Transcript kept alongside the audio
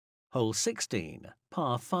Hole 16,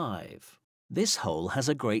 par 5. This hole has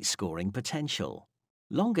a great scoring potential.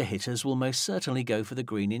 Longer hitters will most certainly go for the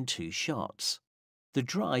green in 2 shots. The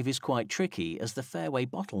drive is quite tricky as the fairway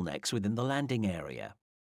bottlenecks within the landing area.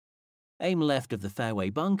 Aim left of the fairway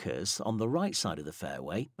bunkers on the right side of the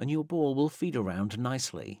fairway and your ball will feed around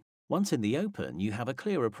nicely. Once in the open, you have a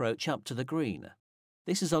clear approach up to the green.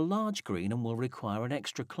 This is a large green and will require an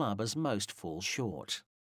extra club as most fall short.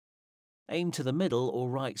 Aim to the middle or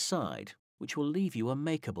right side, which will leave you a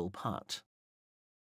makeable putt.